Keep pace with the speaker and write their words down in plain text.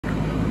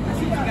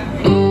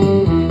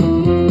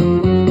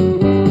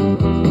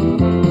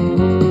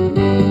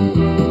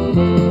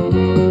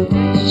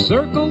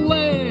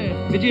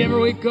You ever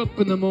wake up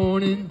in the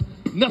morning,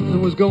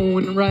 nothing was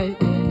going right,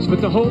 spent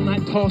the whole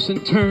night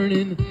tossing,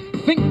 turning,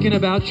 thinking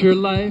about your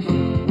life.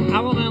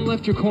 Alaman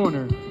left your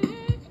corner,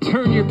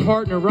 turn your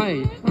partner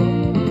right.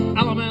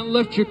 Alaman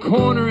left your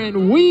corner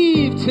and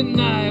weave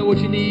tonight. What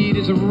you need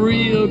is a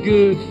real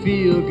good,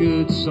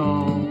 feel-good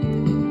song.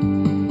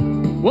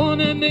 One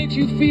that makes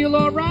you feel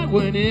alright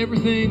when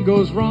everything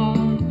goes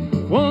wrong.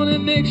 One that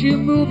makes you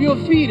move your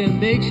feet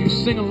and makes you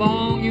sing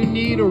along. You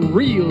need a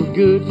real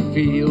good,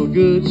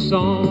 feel-good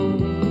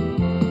song.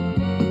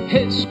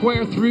 Head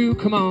square through,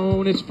 come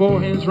on, it's four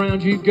hands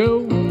round you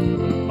go.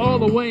 All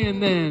the way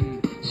and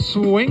then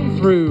swing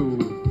through.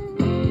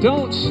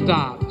 Don't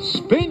stop,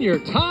 spin your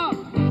top.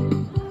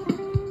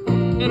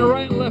 And a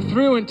right and left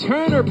through and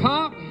turn or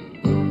pop.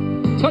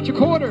 Touch a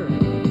quarter,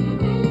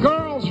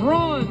 girls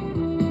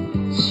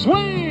run.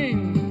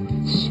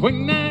 Swing,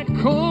 swing that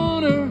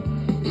corner.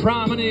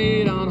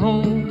 Promenade on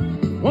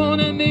home. One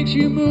that makes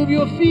you move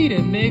your feet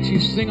and makes you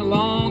sing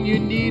along. You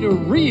need a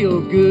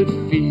real good,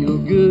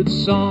 feel-good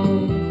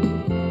song.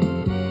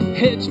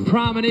 Heads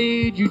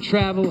promenade, you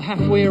travel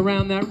halfway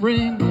around that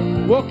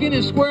ring. Walk in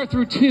and square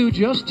through two,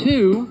 just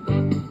two.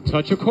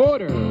 Touch a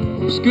quarter,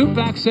 scoot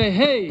back, say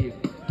hey.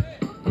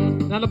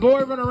 Now the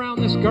boy run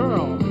around this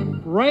girl,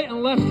 right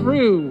and left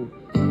through.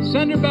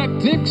 Send her back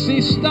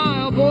Dixie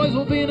style. Boys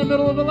will be in the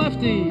middle of the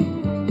lefty.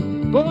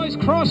 Boys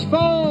cross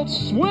fold,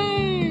 swing.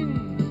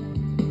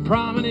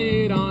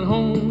 Promenade on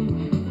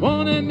home.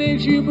 One that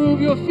makes you move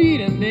your feet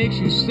and makes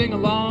you sing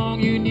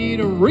along. You need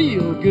a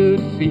real good,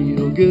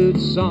 feel-good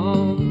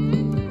song.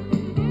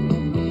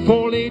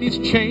 Four ladies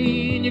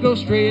chain, you go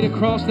straight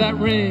across that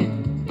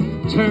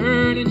ring.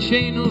 Turn and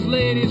chain those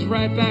ladies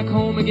right back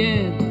home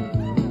again.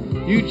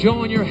 You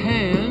join your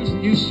hands,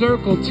 you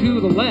circle to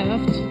the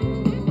left.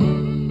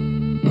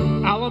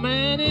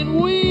 Alaman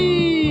and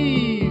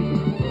weave.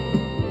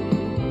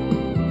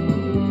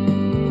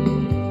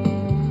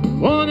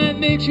 One that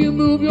makes you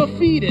move your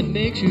feet and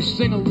makes you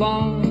sing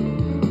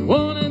along.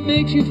 One that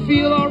makes you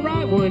feel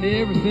alright when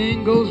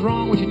everything goes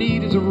wrong. What you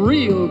need is a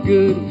real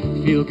good,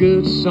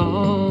 feel-good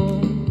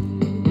song.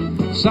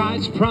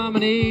 Sides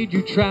promenade,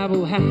 you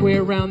travel halfway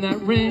around that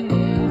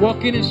ring.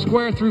 Walk in and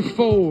square through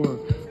four.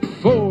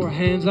 Four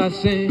hands I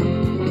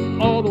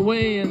sing. All the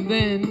way and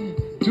then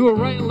do a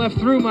right and left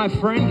through, my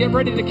friend. Get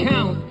ready to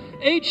count.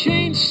 8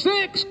 chain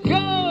 6, go!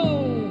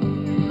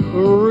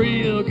 A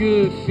real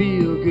good,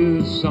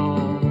 feel-good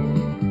song.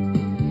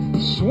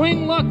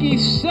 Swing lucky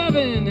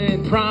 7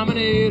 and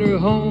promenade her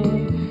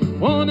home.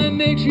 One that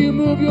makes you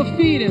move your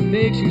feet and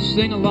makes you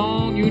sing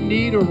along. You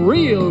need a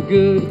real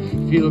good,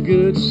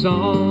 feel-good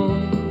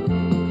song.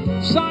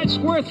 Side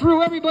square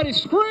through, everybody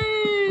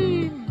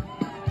scream!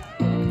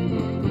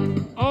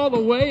 All the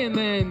way and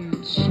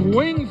then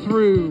swing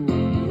through.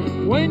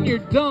 When you're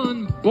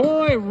done,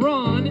 boy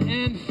run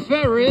and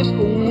Ferris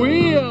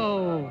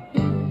wheel.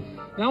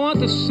 Now I want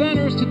the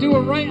centers to do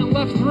a right and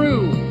left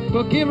through,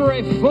 but give her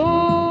a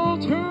full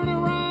turn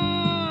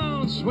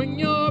around. Swing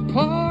your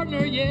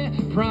partner, yeah,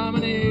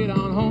 promenade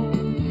on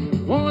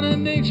home. One that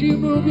makes you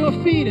move your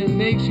feet and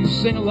makes you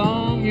sing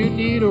along. You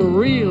need a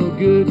real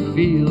good,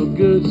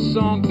 feel-good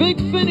song. Big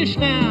finish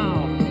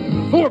now.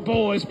 4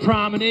 boys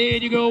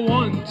promenade, you go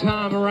one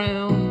time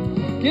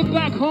around. Get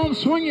back home,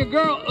 swing your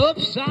girl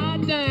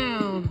upside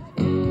down.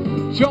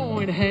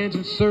 Join hands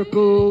and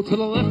circle to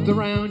the left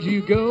around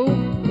you go.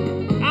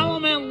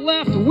 Alaman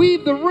left,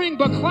 weave the ring,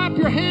 but clap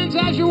your hands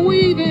as you're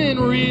weaving.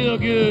 Real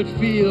good,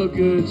 feel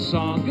good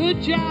song.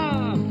 Good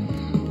job.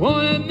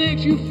 One that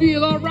makes you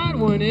feel alright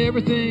when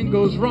everything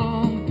goes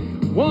wrong.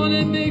 One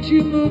that makes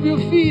you move your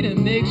feet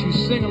and makes you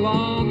sing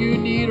along. You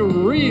need a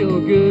real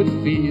good,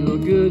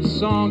 feel-good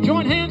song.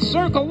 Join hands,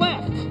 circle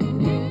left.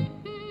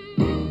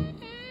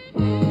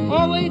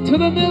 All 8 to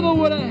the middle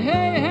with a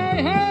hey,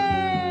 hey,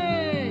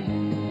 hey.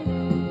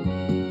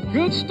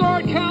 Good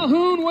start,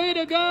 Calhoun. Way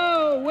to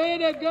go, way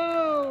to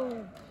go.